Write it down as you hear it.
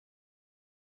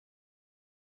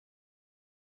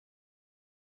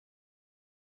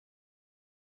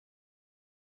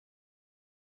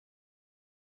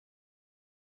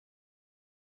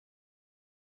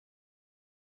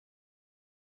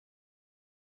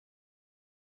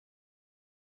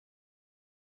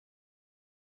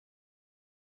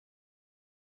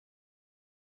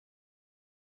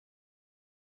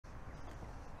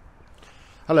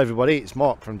Hello everybody, it's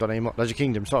Mark from INet Leisure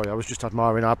Kingdom. Sorry, I was just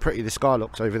admiring how pretty the sky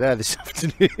looks over there this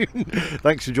afternoon.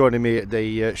 Thanks for joining me at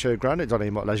the showground at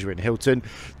INet Leisure in Hilton.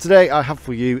 Today I have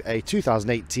for you a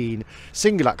 2018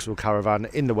 single axle caravan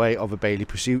in the way of a Bailey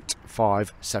Pursuit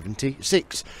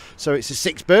 576. So it's a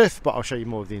 6 berth, but I'll show you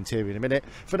more of the interior in a minute.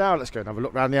 For now, let's go and have a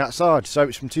look around the outside. So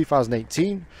it's from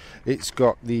 2018. It's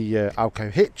got the Alco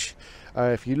hitch.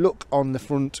 If you look on the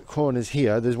front corners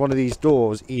here, there's one of these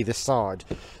doors either side.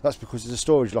 That's because there's a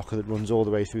storage locker that runs all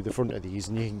the way through the front of these,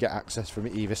 and you can get access from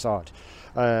either side.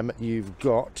 You've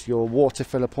got your water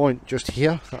filler point just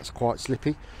here. That's quite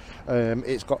slippy.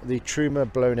 It's got the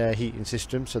Truma blown air heating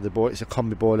system, so it's a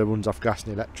combi boiler, runs off gas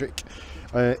and electric.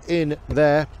 In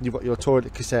there you've got your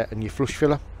toilet cassette and your flush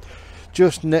filler.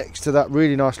 Just next to that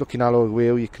really nice looking alloy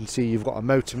wheel, you can see you've got a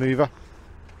motor mover.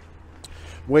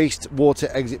 Waste water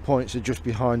exit points are just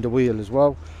behind the wheel as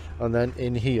well, and then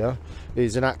in here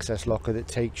is an access locker that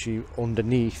takes you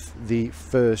underneath the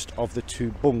first of the 2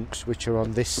 bunks which are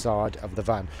on this side of the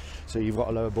van. So you've got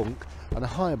a lower bunk and a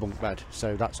higher bunk bed,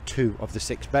 so that's 2 of the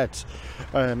 6 beds.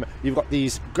 You've got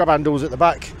these grab handles at the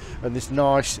back and this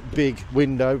nice big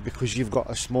window because you've got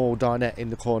a small dinette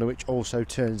in the corner which also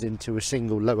turns into a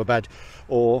single lower bed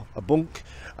or a bunk,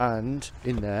 and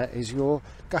in there is your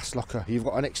gas locker. You've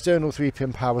got an external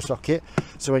 3-pin power socket,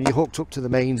 so when you're hooked up to the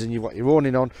mains and you've got your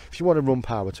awning on, if you want to run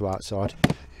power to outside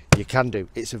you can do.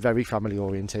 It's a very family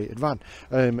orientated van.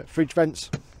 Fridge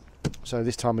vents, so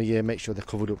this time of year make sure they're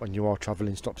covered up when you are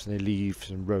travelling, stops any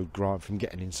leaves and road grime from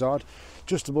getting inside.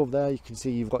 Just above there you can see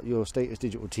you've got your status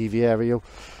digital TV aerial,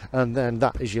 and then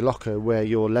that is your locker where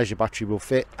your leisure battery will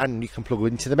fit and you can plug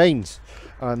into the mains.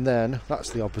 And then that's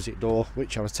the opposite door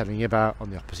which I was telling you about on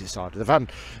the opposite side of the van.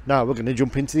 Now we're going to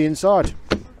jump into the inside.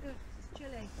 Oh, good. It's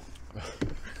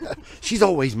chilly. She's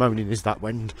always moaning, is that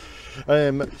wind.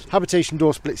 Habitation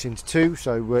door splits into 2,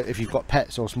 so if you've got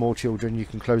pets or small children you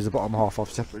can close the bottom half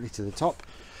off separately to the top.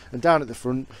 And down at the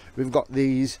front we've got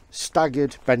these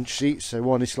staggered bench seats, so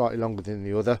one is slightly longer than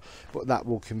the other, but that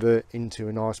will convert into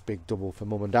a nice big double for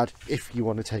mum and dad if you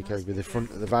want to take over the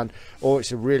front of the van, or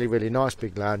it's a really nice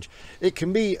big lounge. It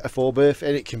can be a 4 berth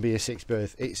and it can be a 6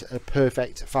 berth. It's a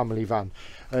perfect family van.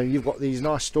 You've got these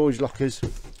nice storage lockers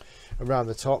around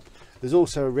the top. There's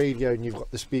also a radio, and you've got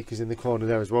the speakers in the corner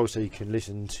there as well, so you can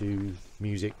listen to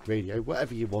music, radio,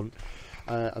 whatever you want.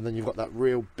 And then you've got that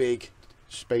real big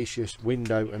spacious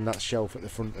window and that shelf at the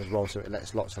front as well, so it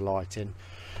lets lots of light in.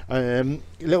 A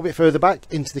little bit further back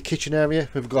into the kitchen area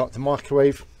we've got the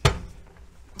microwave,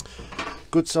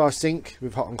 good sized sink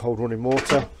with hot and cold running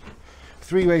water,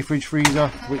 3-way fridge freezer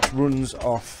which runs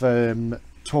off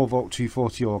 12-volt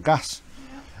 240 or gas,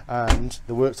 and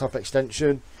the worktop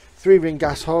extension, 3-ring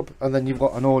gas hob, and then you've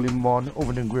got an all-in-one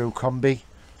oven and grill combi.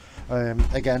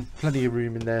 Again, plenty of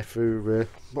room in there for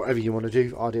whatever you want to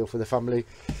do, ideal for the family.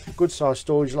 Good sized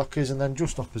storage lockers, and then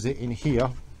just opposite in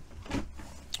here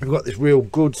we've got this real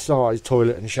good sized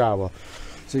toilet and shower,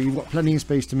 so you've got plenty of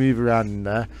space to move around in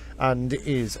there, and it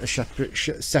is a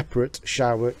separate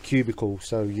shower cubicle,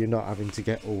 so you're not having to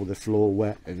get all the floor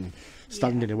wet and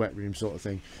stand in a wet room sort of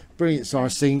thing. Brilliant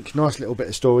sized sink, nice little bit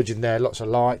of storage in there, lots of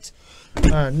light,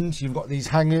 and you've got these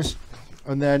hangers.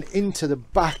 And then into the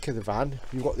back of the van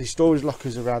you've got these storage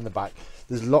lockers around the back.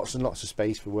 There's lots and lots of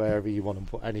space for wherever you want to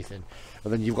put anything.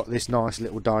 And then you've got this nice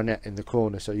little dinette in the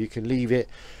corner, so you can leave it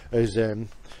as an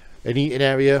eating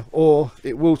area, or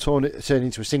it will turn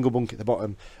into a single bunk at the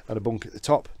bottom and a bunk at the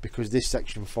top, because this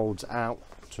section folds out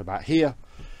to about here.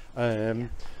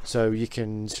 So you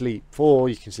can sleep 4,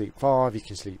 you can sleep 5, you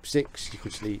can sleep 6, you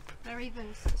could sleep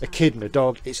a kid and a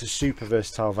dog. It's a super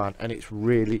versatile van and it's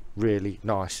really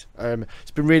nice.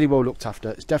 It's been really well looked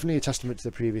after. It's definitely a testament to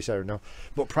the previous owner,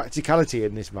 but practicality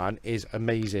in this van is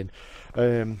amazing.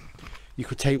 You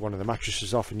could take one of the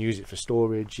mattresses off and use it for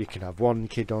storage. You can have one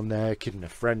kid on there, kid and a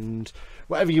friend,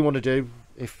 whatever you want to do.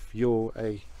 If you're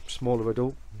a smaller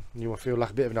adult and you want to feel like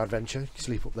a bit of an adventure, you can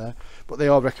sleep up there, but they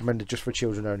are recommended just for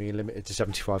children only and limited to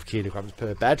 75 kilograms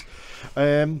per bed.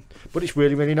 But it's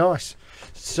really nice.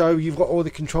 So you've got all the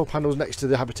control panels next to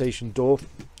the habitation door,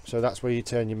 so that's where you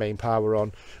turn your main power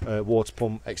on, water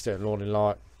pump, external awning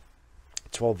light,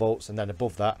 12 volts, and then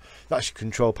above that that's your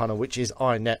control panel which is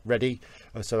INet ready,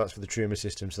 so that's for the Truma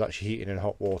system, so that's your heating and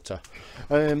hot water.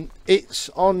 It's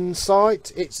on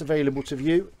site, it's available to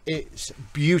view, it's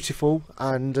beautiful,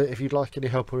 and if you'd like any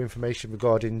help or information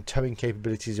regarding towing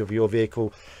capabilities of your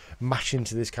vehicle mash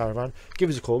into this caravan, give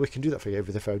us a call. We can do that for you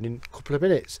over the phone in a couple of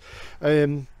minutes.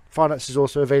 Finance is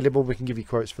also available, we can give you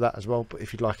quotes for that as well, but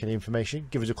if you'd like any information,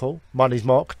 give us a call. My name's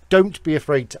Mark. Don't be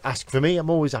afraid to ask for me, I'm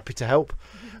always happy to help,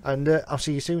 and I'll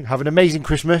see you soon. Have an amazing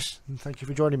Christmas and thank you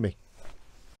for joining me.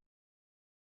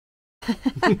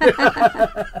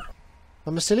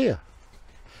 I'm still here.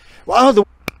 Well, the